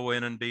go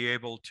in and be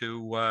able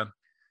to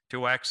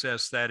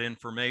access that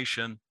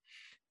information.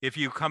 If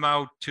you come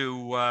out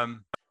to,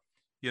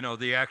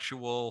 the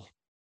actual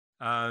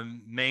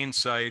main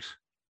site,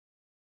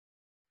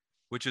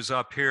 which is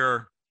up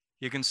here,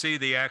 you can see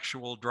the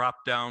actual drop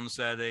downs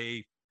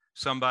that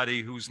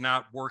somebody who's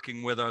not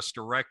working with us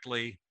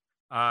directly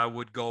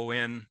would go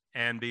in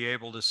and be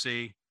able to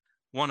see.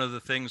 One of the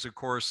things, of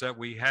course, that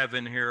we have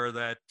in here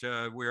that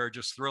we are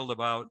just thrilled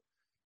about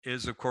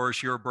is, of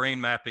course, your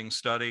brain mapping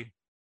study.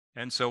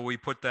 And so we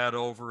put that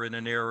over in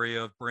an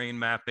area of brain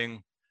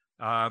mapping.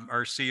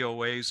 Our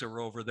COAs are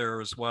over there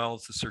as well,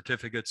 the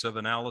certificates of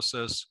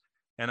analysis.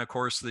 And of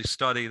course, the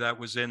study that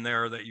was in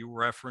there that you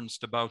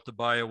referenced about the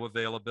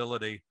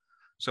bioavailability.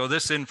 So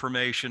this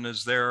information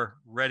is there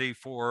ready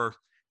for,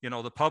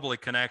 the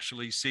public can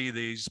actually see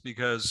these,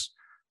 because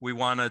we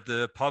wanted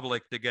the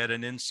public to get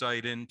an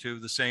insight into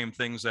the same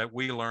things that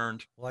we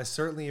learned. Well, I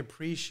certainly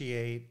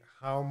appreciate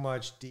how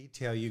much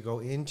detail you go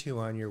into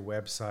on your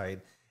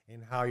website,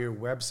 and how your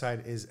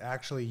website is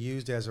actually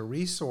used as a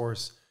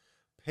resource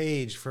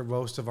page for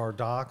most of our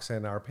docs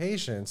and our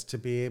patients to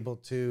be able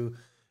to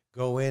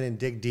go in and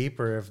dig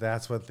deeper if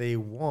that's what they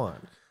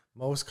want.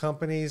 Most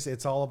companies,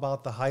 it's all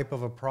about the hype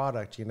of a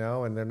product,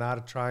 and they're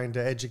not trying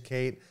to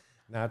educate,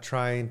 not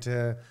trying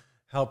to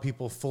help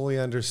people fully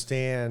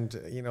understand,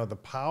 the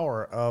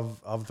power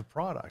of the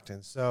product.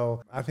 And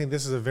so I think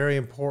this is a very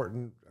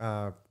important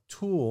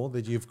tool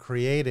that you've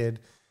created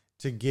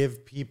to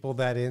give people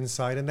that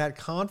insight and that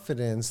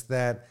confidence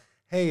that,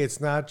 hey, it's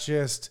not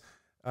just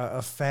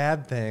a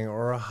fad thing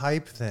or a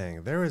hype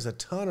thing. There is a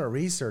ton of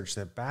research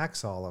that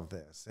backs all of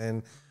this.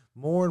 And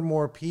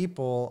more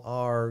people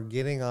are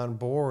getting on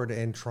board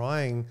and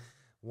trying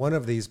one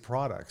of these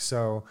products.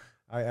 So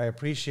I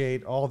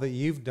appreciate all that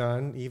you've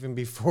done, even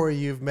before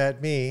you've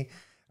met me.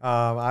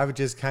 I've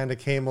just kind of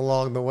came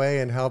along the way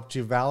and helped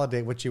you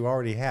validate what you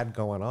already had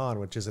going on,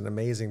 which is an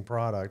amazing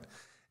product.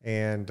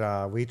 And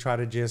we try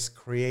to just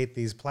create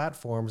these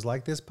platforms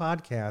like this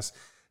podcast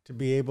to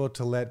be able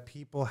to let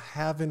people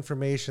have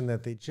information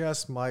that they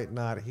just might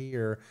not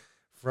hear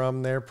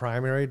from their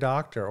primary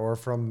doctor or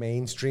from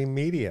mainstream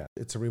media.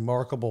 It's a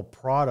remarkable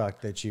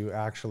product that you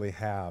actually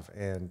have,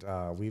 and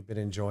we've been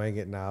enjoying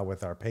it now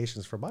with our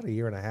patients for about 1.5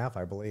 years,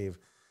 I believe.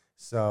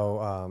 So,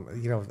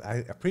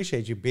 I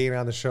appreciate you being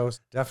on the show.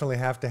 Definitely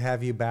have to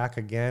have you back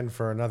again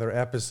for another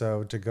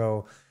episode to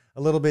go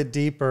a little bit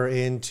deeper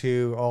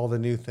into all the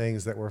new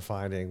things that we're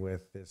finding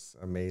with this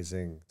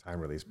amazing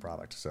time-release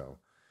product. So,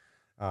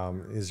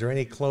 is there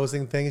any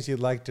closing things you'd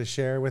like to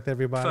share with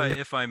everybody?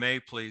 If I may,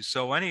 please.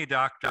 So any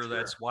doctor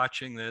that's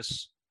watching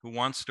this who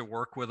wants to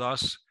work with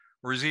us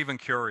or is even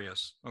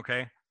curious,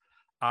 okay,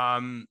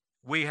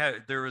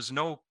 there is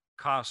no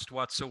cost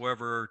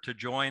whatsoever to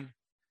join.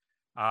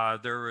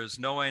 There is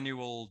no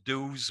annual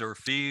dues or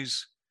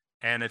fees.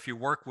 And if you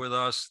work with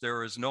us,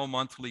 there is no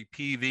monthly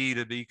PV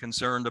to be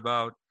concerned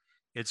about.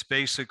 It's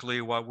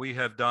basically what we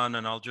have done,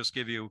 and I'll just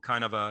give you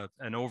kind of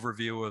an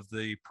overview of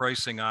the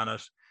pricing on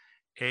it.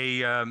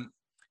 A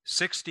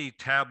 60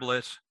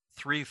 tablet,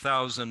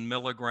 3,000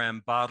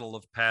 milligram bottle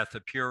of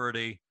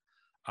Pathopurity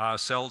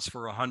sells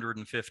for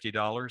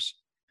 $150.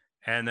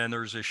 And then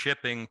there's a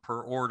shipping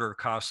per order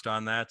cost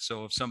on that.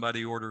 So if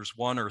somebody orders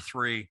 1 or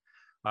 3,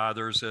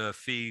 there's a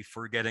fee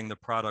for getting the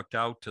product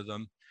out to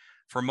them.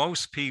 For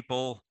most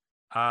people,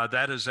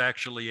 that is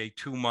actually a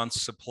 2-month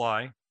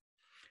supply.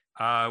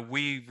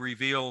 We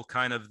reveal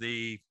kind of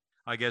the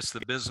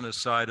business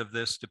side of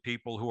this to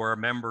people who are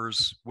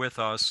members with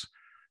us.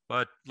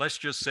 But let's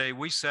just say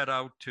we set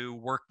out to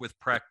work with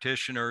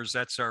practitioners.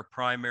 That's our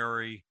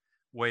primary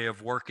way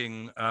of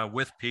working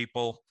with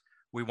people.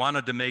 We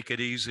wanted to make it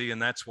easy,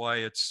 and that's why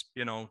it's,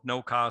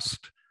 no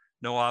cost,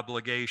 no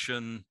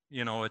obligation,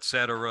 et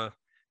cetera,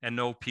 and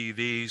no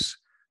PVs.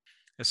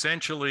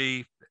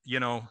 Essentially,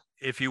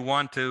 if you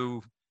want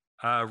to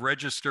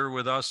register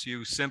with us,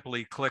 you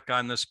simply click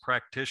on this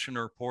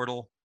practitioner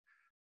portal.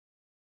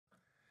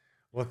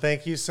 Well,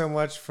 thank you so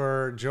much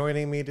for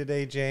joining me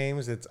today,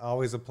 James. It's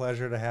always a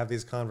pleasure to have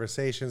these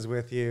conversations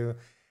with you.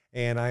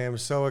 And I am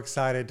so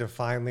excited to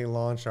finally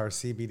launch our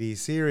CBD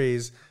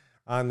series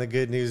on the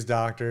Good News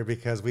Doctor,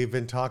 because we've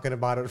been talking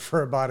about it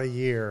for about 1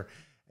 year.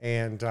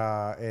 And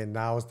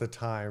now is the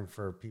time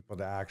for people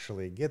to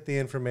actually get the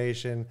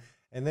information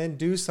and then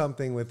do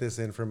something with this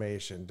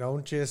information.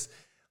 Don't just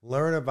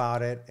learn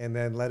about it and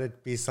then let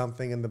it be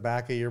something in the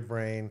back of your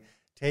brain.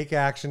 Take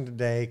action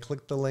today.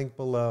 Click the link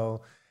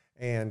below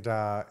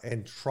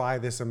and try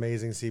this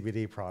amazing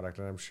CBD product.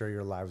 And I'm sure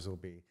your lives will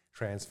be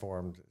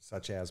transformed,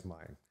 such as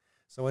mine.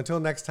 So until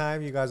next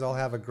time, you guys all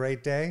have a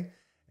great day,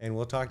 and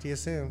we'll talk to you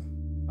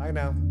soon. Bye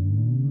now.